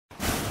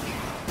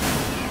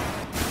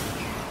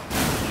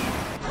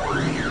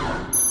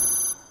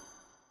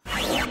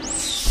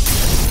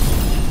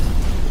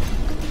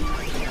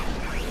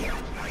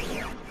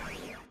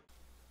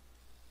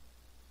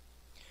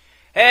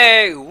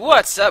Hey,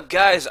 what's up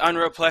guys?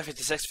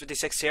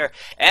 UnrealPlayer5656 here,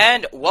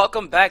 and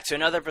welcome back to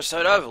another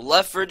episode of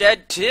Left 4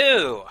 Dead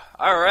 2!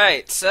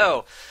 Alright,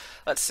 so,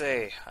 let's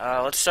see.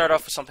 Let's start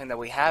off with something that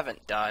we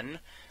haven't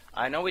done.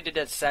 I know we did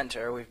Dead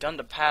Center, we've done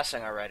the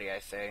passing already, I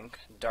think.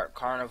 Dark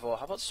Carnival,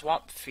 how about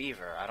Swamp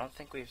Fever? I don't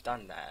think we've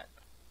done that.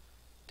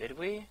 Did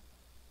we?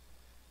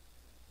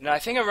 No, I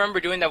think I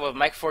remember doing that with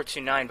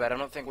Mike429, but I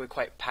don't think we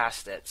quite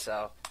passed it,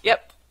 so,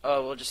 yep,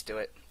 we'll just do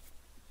it.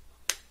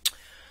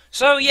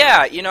 So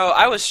yeah,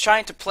 I was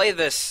trying to play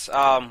this,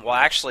 well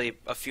actually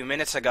a few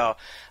minutes ago,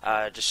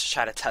 just to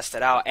try to test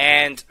it out,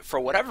 and for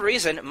whatever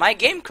reason, my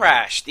game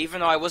crashed,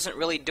 even though I wasn't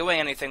really doing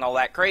anything all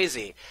that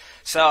crazy.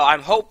 So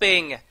I'm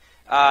hoping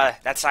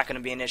that's not going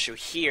to be an issue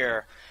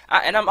here,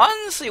 and I'm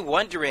honestly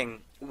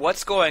wondering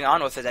what's going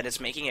on with it that it's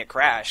making it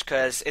crash,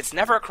 because it's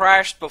never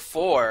crashed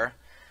before.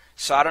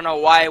 So I don't know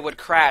why it would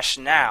crash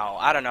now.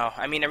 I don't know.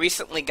 I mean, I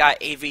recently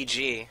got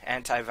AVG,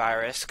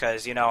 antivirus,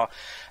 because,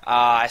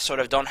 I sort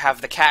of don't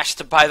have the cash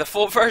to buy the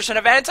full version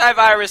of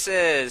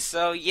antiviruses.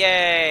 So,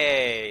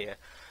 yay!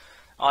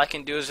 All I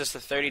can do is just a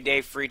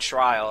 30-day free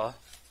trial.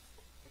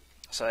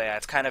 So, yeah,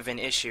 it's kind of an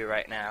issue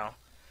right now.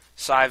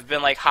 So I've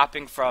been, like,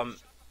 hopping from...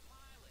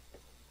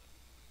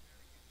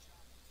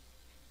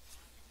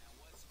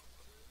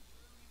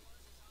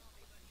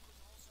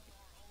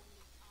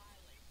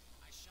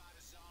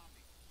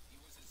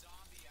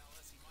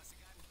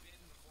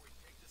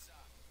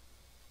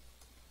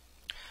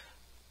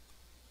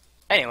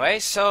 Anyway,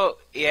 so,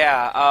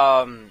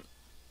 yeah,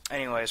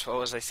 anyways, what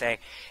was I saying?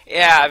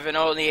 Yeah, I've been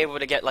only able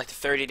to get, like, the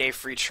 30-day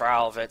free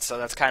trial of it, so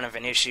that's kind of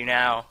an issue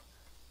now.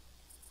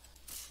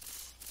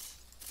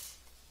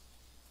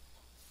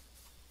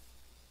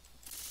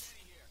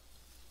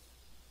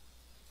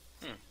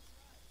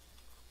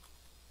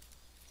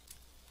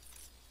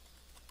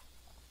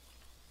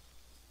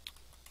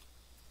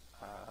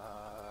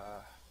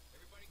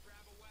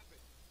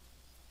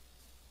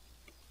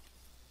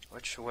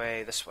 Which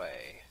way? This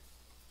way.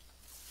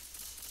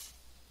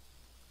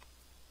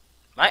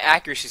 My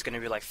accuracy is going to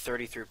be like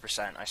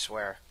 33%, I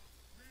swear.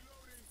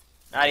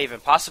 Not even,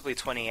 possibly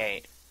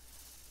 28.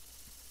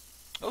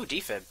 Oh,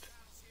 defib.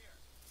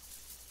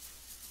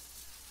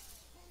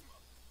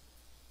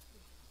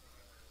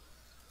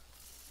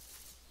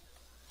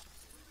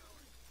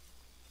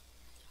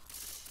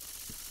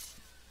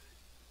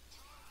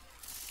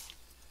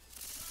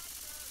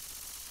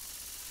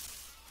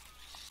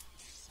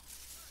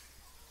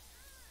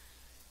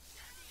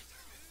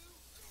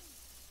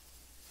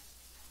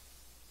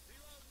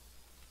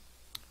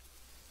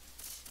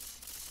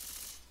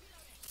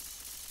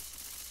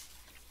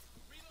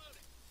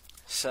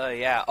 So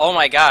yeah, oh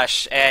my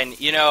gosh, and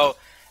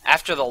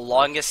after the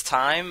longest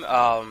time,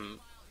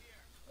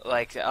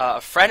 like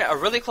a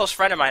really close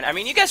friend of mine. I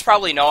mean, you guys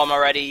probably know him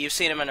already. You've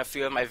seen him in a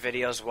few of my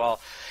videos.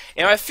 Well,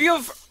 in a few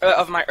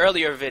of my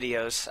earlier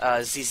videos,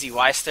 ZZ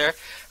Weister,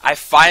 I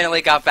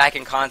finally got back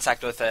in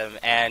contact with him,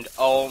 and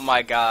oh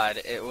my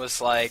god, it was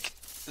like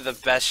the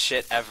best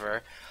shit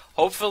ever.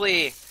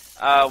 Hopefully,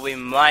 we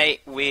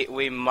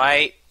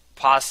might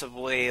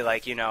possibly,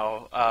 like,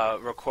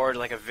 record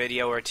like a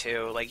video or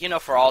two, like,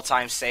 for all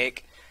time's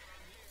sake.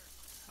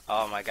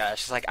 Oh my gosh,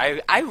 it's like hey,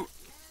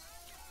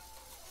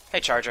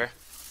 Charger.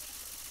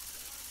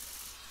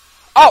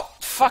 Oh,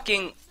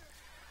 fucking,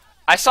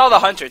 I saw the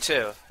hunter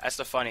too. That's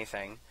the funny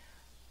thing.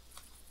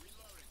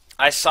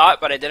 I saw it,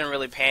 but I didn't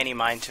really pay any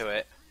mind to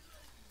it.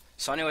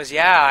 So anyways,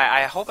 yeah,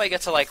 I hope I get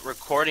to, like,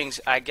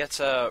 I get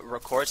to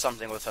record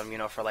something with him,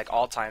 for, like,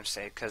 all time's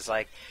sake, because,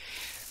 like,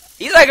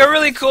 he's, like, a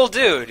really cool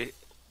dude.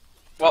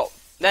 Well,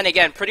 then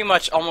again, pretty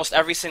much almost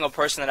every single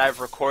person that I've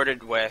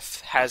recorded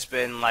with has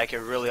been, like, a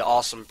really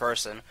awesome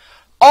person.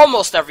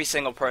 Almost every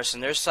single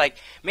person. There's, like,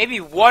 maybe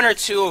one or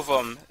two of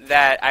them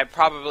that I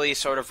probably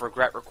sort of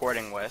regret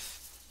recording with.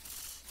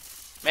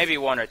 Maybe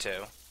one or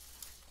two.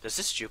 Does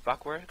this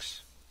jukebox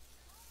works?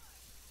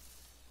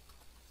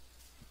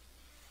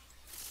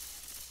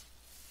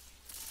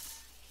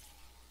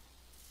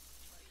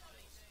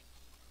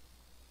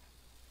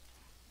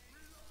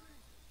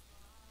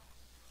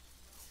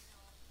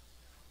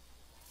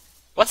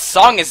 What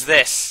song is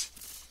this?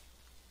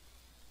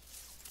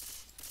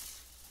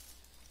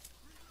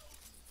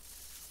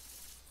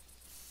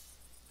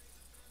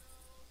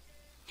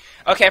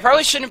 Okay, I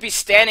probably shouldn't be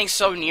standing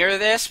so near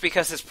this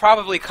because it's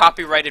probably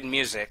copyrighted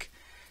music.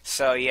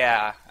 So,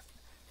 yeah.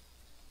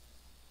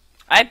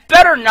 I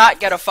better not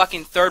get a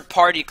fucking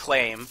third-party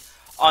claim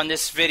on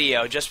this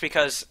video just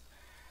because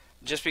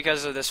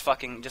of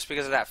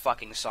that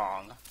fucking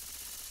song.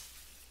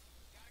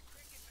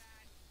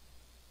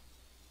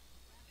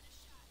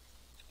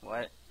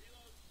 What?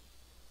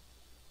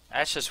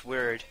 That's just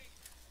weird.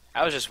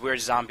 That was just weird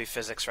zombie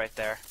physics right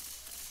there.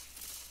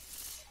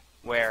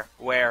 Where?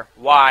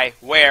 Why?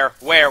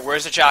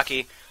 Where's the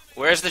jockey?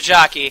 Where's the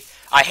jockey?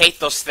 I hate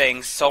those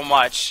things so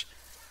much.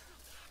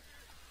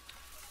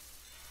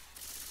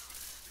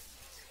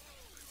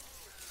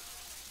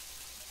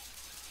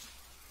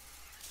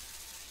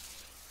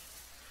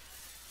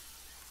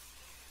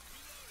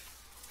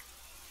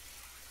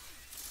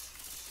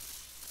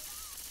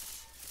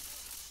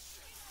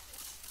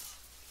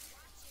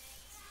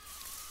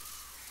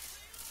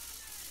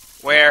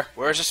 Where?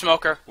 Where's the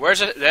smoker?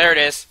 Where's it? There it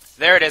is.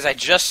 There it is. I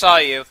just saw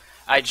you.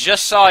 I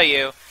just saw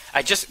you.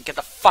 I just... Get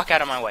the fuck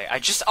out of my way. I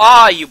just...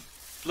 Ah, you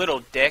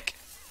little dick.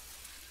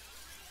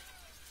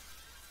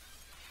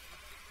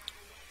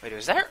 Wait,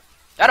 is that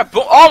a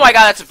boom? Oh my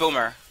god, that's a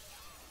boomer.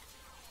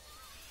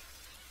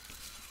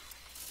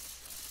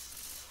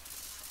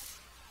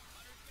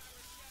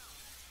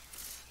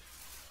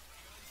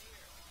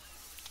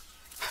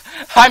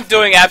 I'm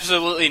doing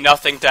absolutely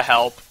nothing to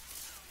help.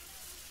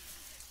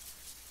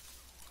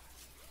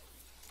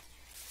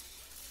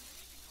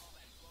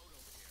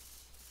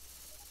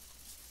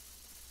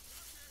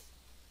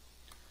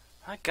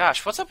 My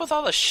gosh, what's up with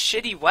all the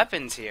shitty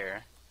weapons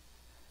here?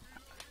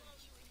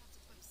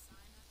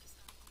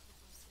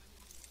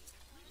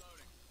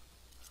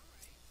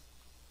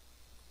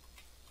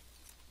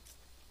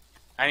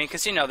 I mean,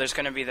 because, you know, there's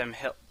going to be them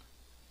hill...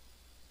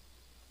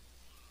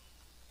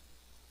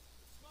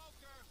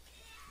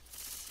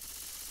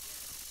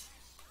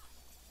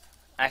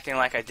 Acting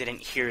like I didn't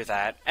hear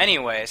that.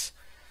 Anyways.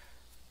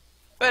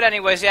 But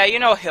anyways, yeah, you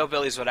know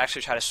hillbillies would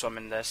actually try to swim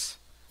in this.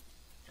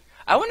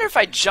 I wonder if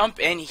I jump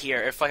in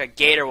here, if, like, a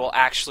gator will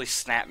actually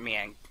snap me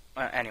in.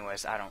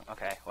 Anyways, I don't...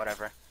 Okay,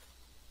 whatever.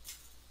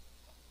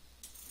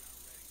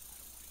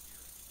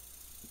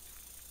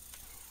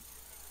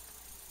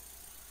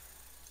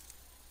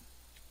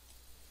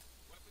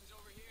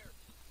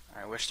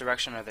 Alright, which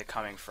direction are they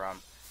coming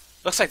from?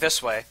 Looks like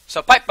this way.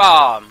 So, pipe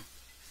bomb!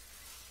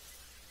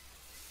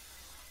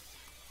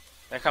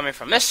 They're coming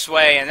from this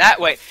way and that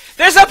way.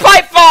 There's a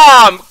pipe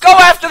bomb! Go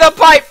after the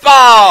pipe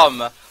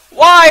bomb!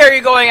 Why are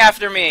you going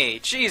after me?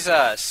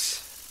 Jesus.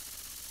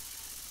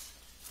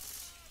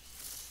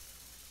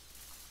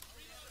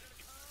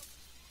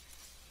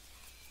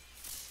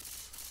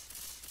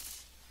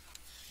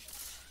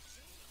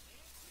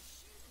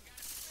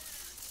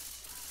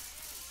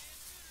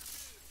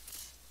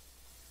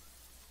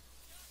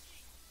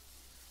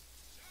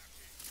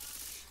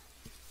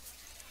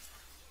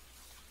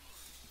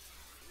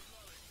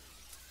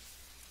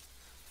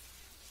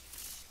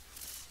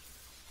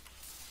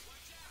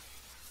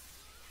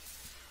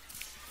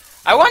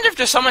 I wonder if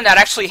there's someone that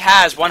actually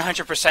has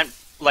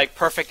 100% like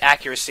perfect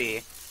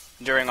accuracy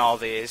during all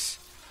these.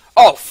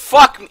 Oh,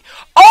 fuck me.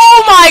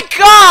 Oh my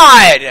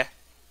god!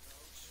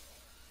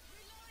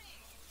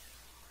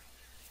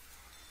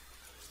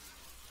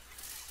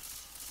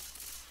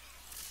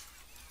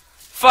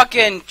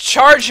 Fucking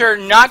Charger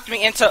knocked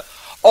me into...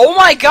 Oh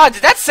my god,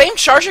 did that same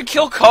Charger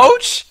kill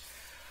Coach?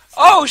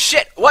 Oh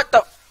shit, what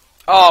the...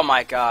 Oh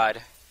my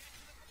god.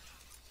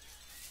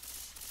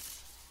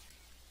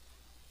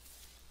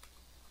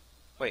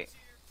 Wait,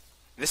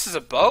 this is a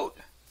boat?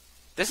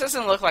 This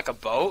doesn't look like a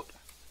boat.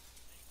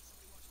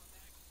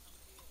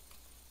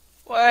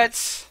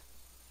 What?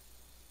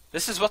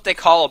 This is what they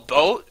call a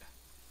boat?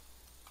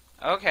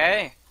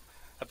 Okay.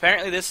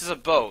 Apparently this is a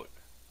boat.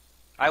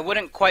 I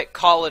wouldn't quite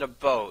call it a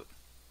boat.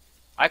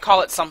 I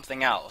call it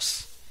something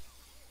else.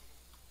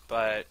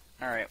 But,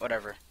 alright,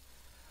 whatever.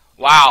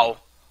 Wow.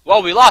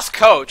 Well, we lost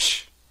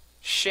Coach.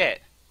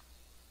 Shit.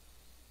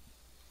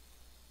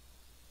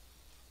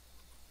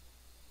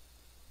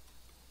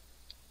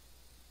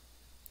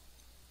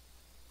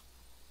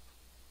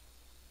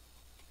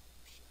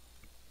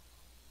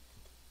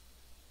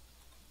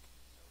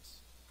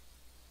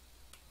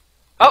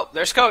 Oh,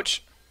 there's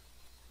Coach.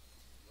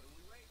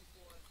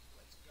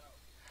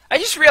 I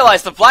just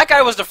realized the black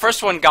guy was the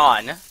first one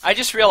gone. I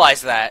just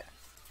realized that.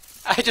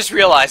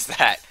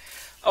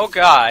 Oh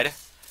god.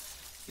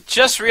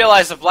 Just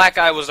realized the black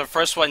guy was the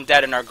first one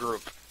dead in our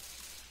group.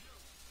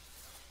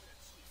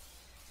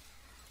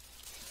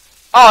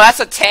 Oh, that's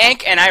a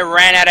tank and I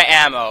ran out of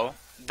ammo.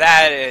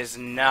 That is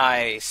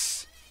nice.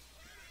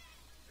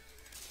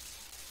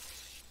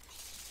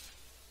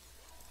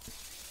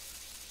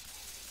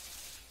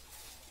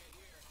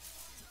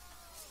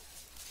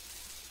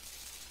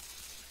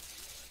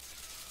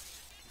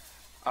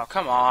 Oh,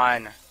 come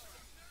on.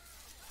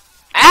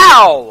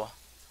 Ow!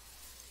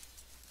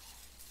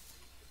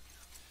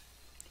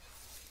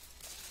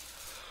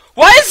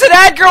 Why is it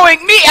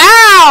aggroing me?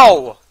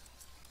 Ow!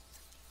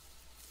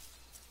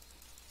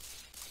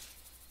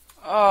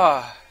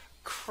 Oh,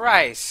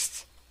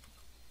 Christ.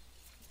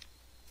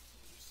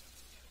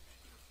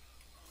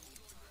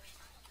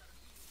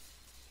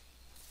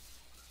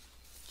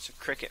 It's a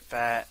cricket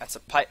bat. That's a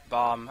pipe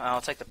bomb. I'll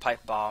take the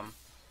pipe bomb.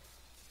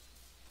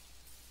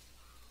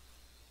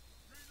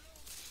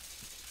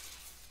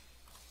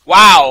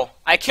 Wow!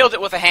 I killed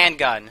it with a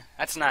handgun.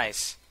 That's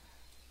nice.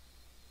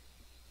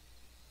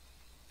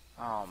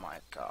 Oh my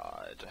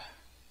god.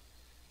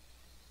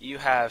 You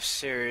have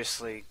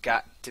seriously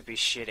got to be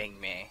shitting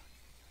me.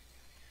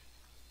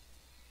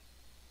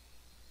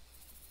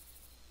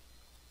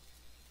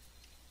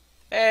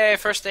 Hey,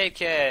 first aid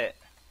kit.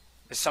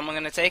 Is someone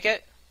gonna take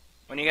it?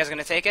 When are you guys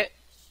gonna take it?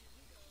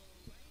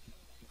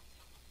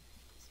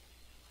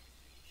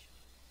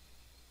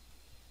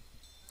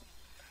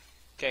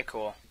 Okay,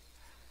 cool.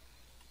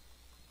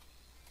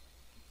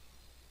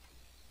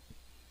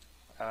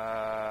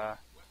 I'll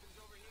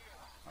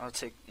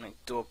take my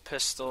dual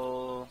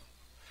pistol.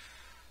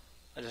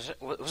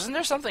 Wasn't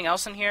there something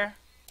else in here?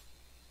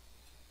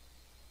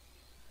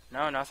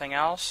 No, nothing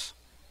else?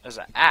 There's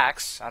an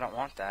axe. I don't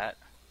want that.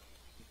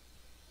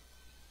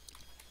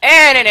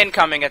 And an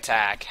incoming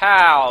attack.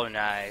 How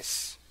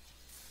nice.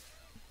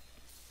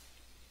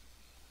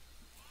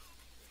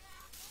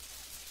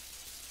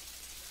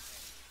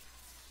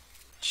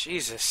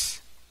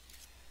 Jesus.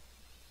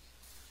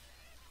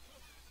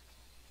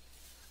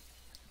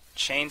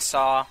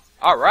 Chainsaw.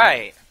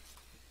 Alright.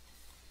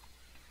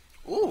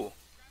 Ooh.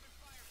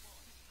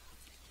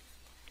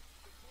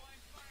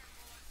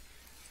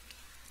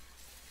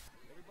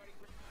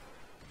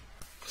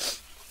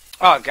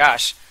 Oh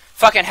gosh.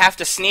 Fucking have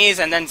to sneeze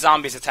and then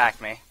zombies attack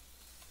me.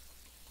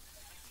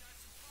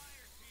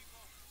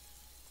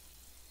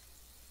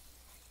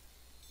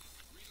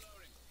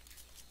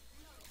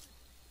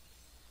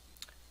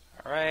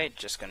 Alright,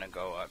 just gonna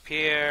go up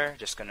here.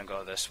 Just gonna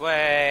go this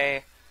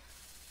way.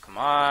 Come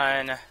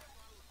on.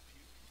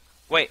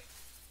 Wait.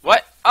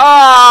 What?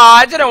 Ah,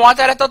 I didn't want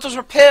that. I thought those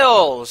were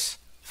pills.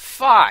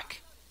 Fuck.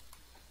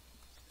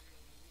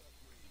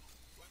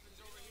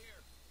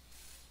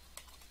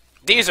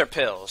 These are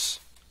pills.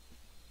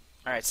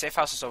 Alright, safe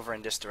house is over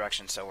in this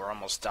direction, so we're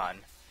almost done.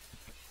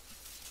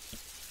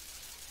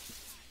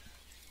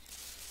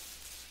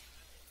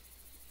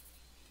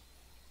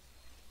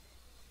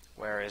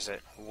 Where is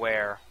it?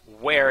 Where?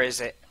 Where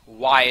is it?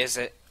 Why is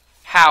it?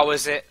 How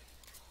is it?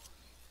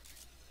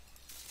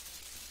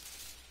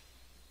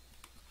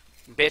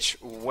 Bitch,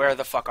 where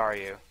the fuck are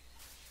you?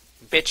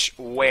 Bitch,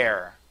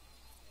 where?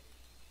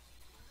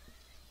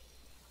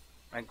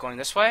 Am I going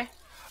this way?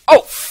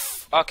 Oh!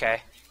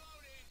 Okay.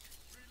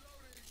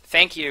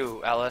 Thank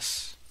you,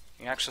 Ellis.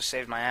 You actually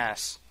saved my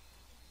ass.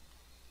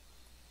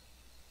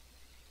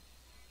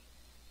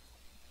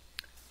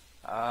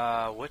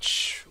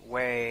 Which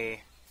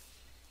way?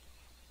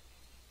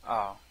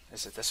 Oh,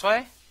 is it this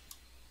way?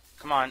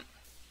 Come on.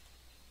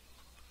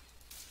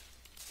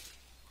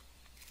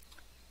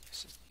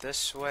 Is it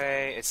this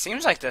way? It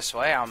seems like this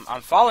way.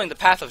 I'm following the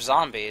path of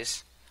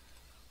zombies.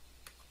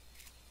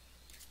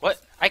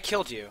 What? I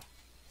killed you.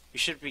 You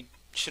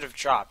should have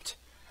dropped.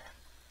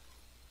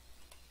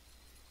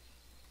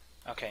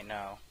 Okay,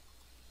 no.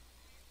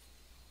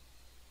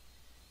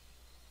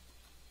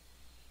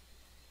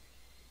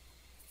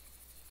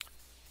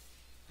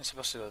 I'm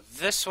supposed to go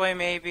this way,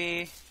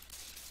 maybe.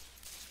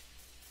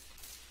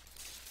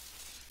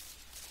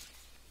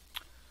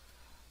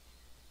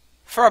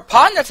 For a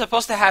pond that's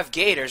supposed to have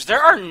gators,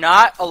 there are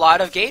not a lot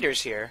of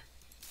gators here.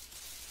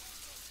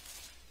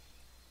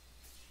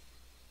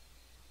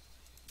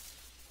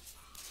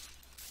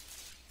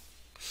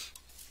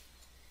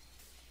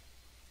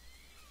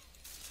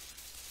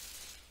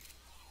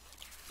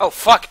 Oh,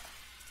 fuck!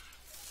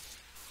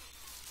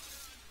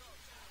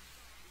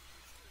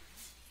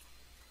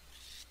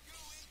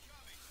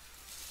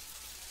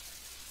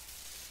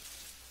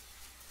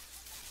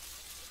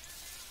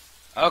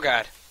 Oh,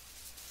 God.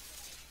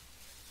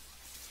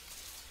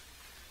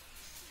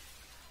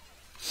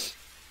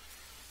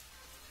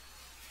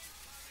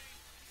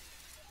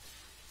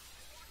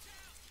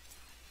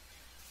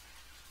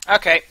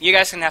 Okay, you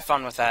guys can have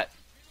fun with that.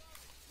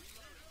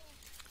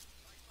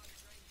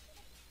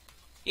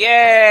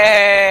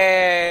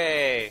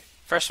 Yay!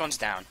 First one's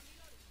down.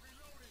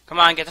 Come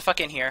on, get the fuck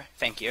in here.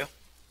 Thank you.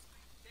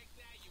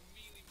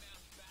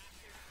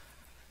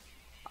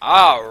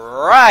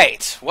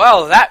 Alright,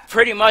 well that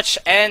pretty much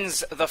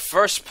ends the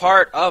first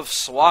part of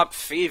Swamp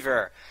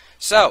Fever.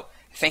 So,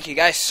 thank you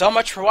guys so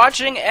much for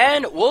watching,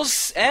 and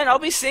I'll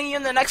be seeing you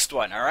in the next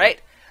one,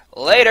 alright?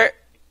 Later!